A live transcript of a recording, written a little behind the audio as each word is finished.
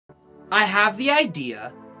I have the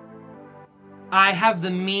idea. I have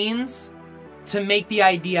the means to make the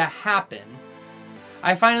idea happen.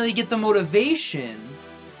 I finally get the motivation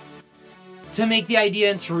to make the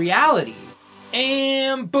idea into reality.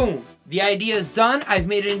 And boom, the idea is done. I've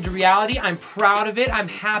made it into reality. I'm proud of it. I'm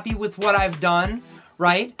happy with what I've done,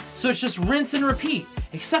 right? So it's just rinse and repeat,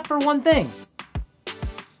 except for one thing.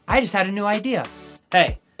 I just had a new idea.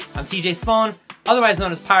 Hey, I'm TJ Sloan, otherwise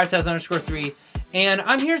known as Pirates_3, and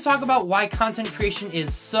I'm here to talk about why content creation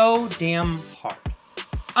is so damn hard.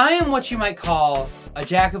 I am what you might call a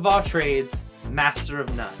jack of all trades, master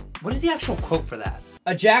of none. What is the actual quote for that?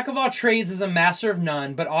 A jack of all trades is a master of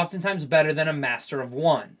none, but oftentimes better than a master of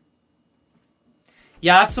one.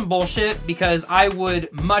 Yeah, that's some bullshit, because I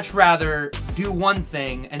would much rather do one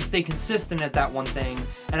thing and stay consistent at that one thing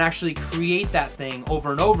and actually create that thing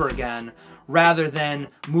over and over again, rather than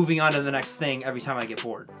moving on to the next thing every time I get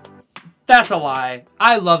bored. That's a lie.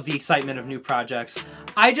 I love the excitement of new projects.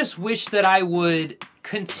 I just wish that I would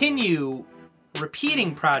continue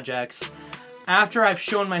repeating projects after I've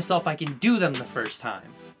shown myself I can do them the first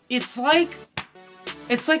time. It's like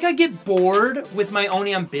I get bored with my own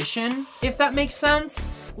ambition, if that makes sense.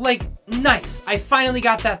 Like, nice, I finally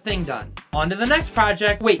got that thing done. On to the next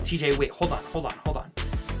project. Wait, TJ, wait, hold on.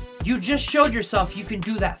 You just showed yourself you can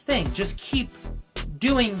do that thing. Just keep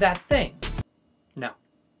doing that thing. No.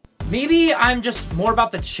 Maybe I'm just more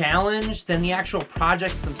about the challenge than the actual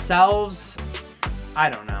projects themselves. I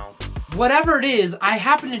don't know. Whatever it is, I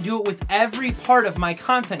happen to do it with every part of my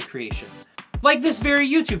content creation. Like this very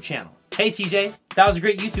YouTube channel. Hey TJ, that was a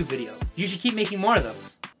great YouTube video. You should keep making more of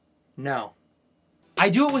those. No. I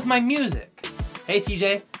do it with my music. Hey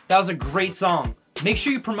TJ, that was a great song. Make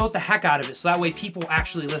sure you promote the heck out of it so that way people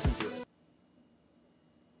actually listen to it.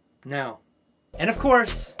 No. And of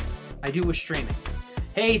course, I do it with streaming.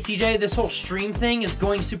 Hey TJ, this whole stream thing is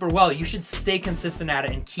going super well. You should stay consistent at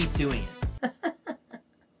it and keep doing it.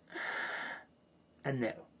 And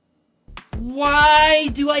no. Why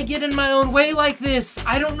do I get in my own way like this?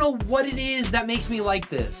 I don't know what it is that makes me like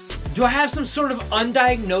this. Do I have some sort of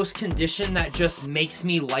undiagnosed condition that just makes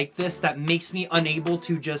me like this, that makes me unable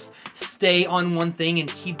to just stay on one thing and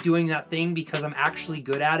keep doing that thing because I'm actually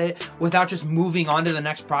good at it without just moving on to the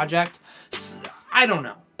next project? I don't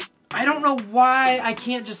know. I don't know why I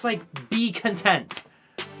can't just like be content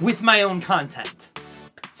with my own content.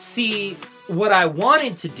 See, what I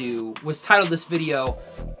wanted to do was title this video,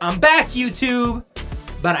 I'm back YouTube,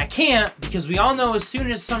 but I can't because we all know as soon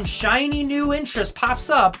as some shiny new interest pops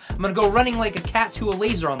up, I'm gonna go running like a cat to a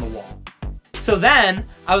laser on the wall. So then,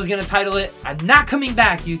 I was gonna title it, I'm not coming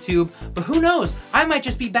back YouTube, but who knows, I might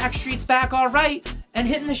just be Backstreet's back alright and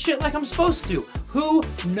hitting the shit like I'm supposed to. Who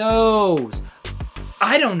knows?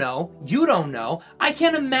 I don't know. You don't know. I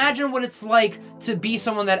can't imagine what it's like to be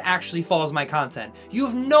someone that actually follows my content. You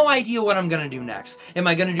have no idea what I'm gonna do next. Am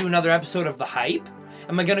I gonna do another episode of The Hype?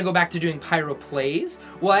 Am I gonna go back to doing pyro plays?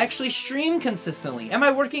 Will I actually stream consistently? Am I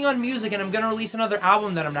working on music and I'm gonna release another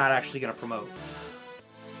album that I'm not actually gonna promote?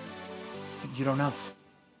 You don't know.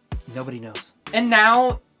 Nobody knows. And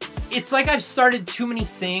now, it's like I've started too many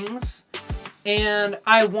things and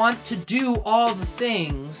I want to do all the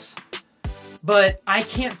things, but I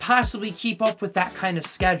can't possibly keep up with that kind of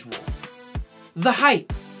schedule. The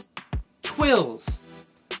Hype, Twills,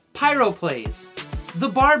 Pyro Plays, The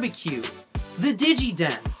Barbecue, The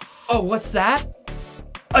DigiDen. Oh, what's that?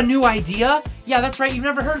 A new idea? Yeah, that's right, you've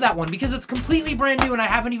never heard that one because it's completely brand new and I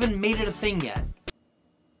haven't even made it a thing yet.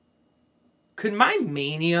 Could my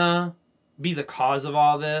mania be the cause of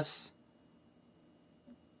all this?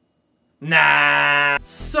 Nah.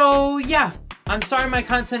 So, yeah. I'm sorry my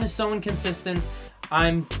content is so inconsistent.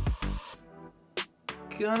 I'm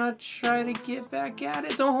gonna try to get back at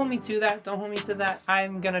it. Don't hold me to that. Don't hold me to that.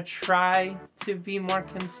 I'm gonna try to be more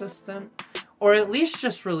consistent. Or at least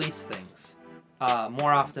just release things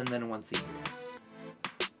more often than once a year.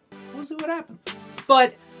 We'll see what happens.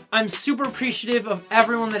 But I'm super appreciative of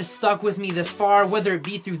everyone that has stuck with me this far, whether it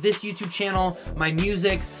be through this YouTube channel, my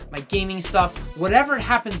music, my gaming stuff, whatever it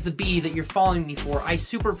happens to be that you're following me for. I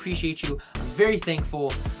super appreciate you. I'm very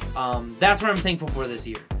thankful. That's what I'm thankful for this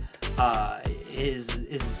year. Is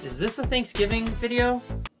this a Thanksgiving video?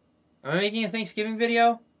 Am I making a Thanksgiving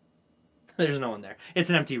video? There's no one there. It's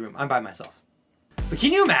an empty room. I'm by myself. But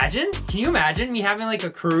can you imagine? Can you imagine me having like a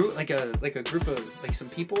crew, like a group of like some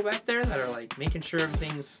people back there that are like making sure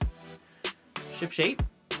everything's ship shape,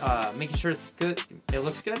 making sure it's good, it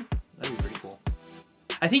looks good? That'd be pretty cool.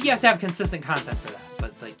 I think you have to have consistent content for that,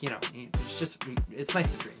 but like, you know, it's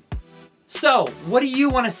nice to dream. So, what do you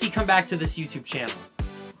want to see come back to this YouTube channel?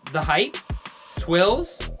 The Hype?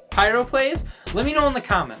 Twills? Pyro Plays? Let me know in the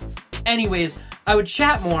comments. Anyways, I would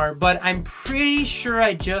chat more, but I'm pretty sure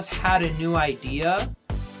I just had a new idea.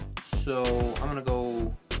 So I'm gonna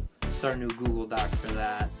go start a new Google Doc for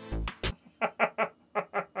that.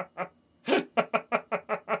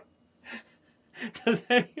 Does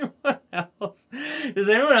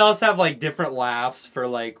anyone else have like different laughs for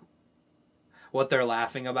like what they're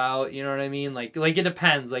laughing about? You know what I mean? Like it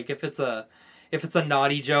depends. Like if it's a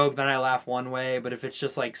naughty joke, then I laugh one way, but if it's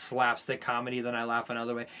just like slapstick comedy, then I laugh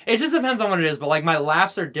another way. It just depends on what it is, but like my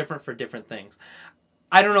laughs are different for different things.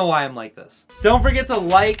 I don't know why I'm like this. Don't forget to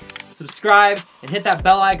like, subscribe, and hit that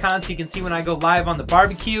bell icon so you can see when I go live on the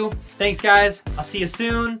barbecue. Thanks, guys. I'll see you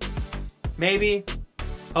soon. Maybe.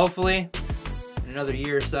 Hopefully. In another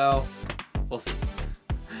year or so. We'll see.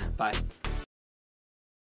 Bye.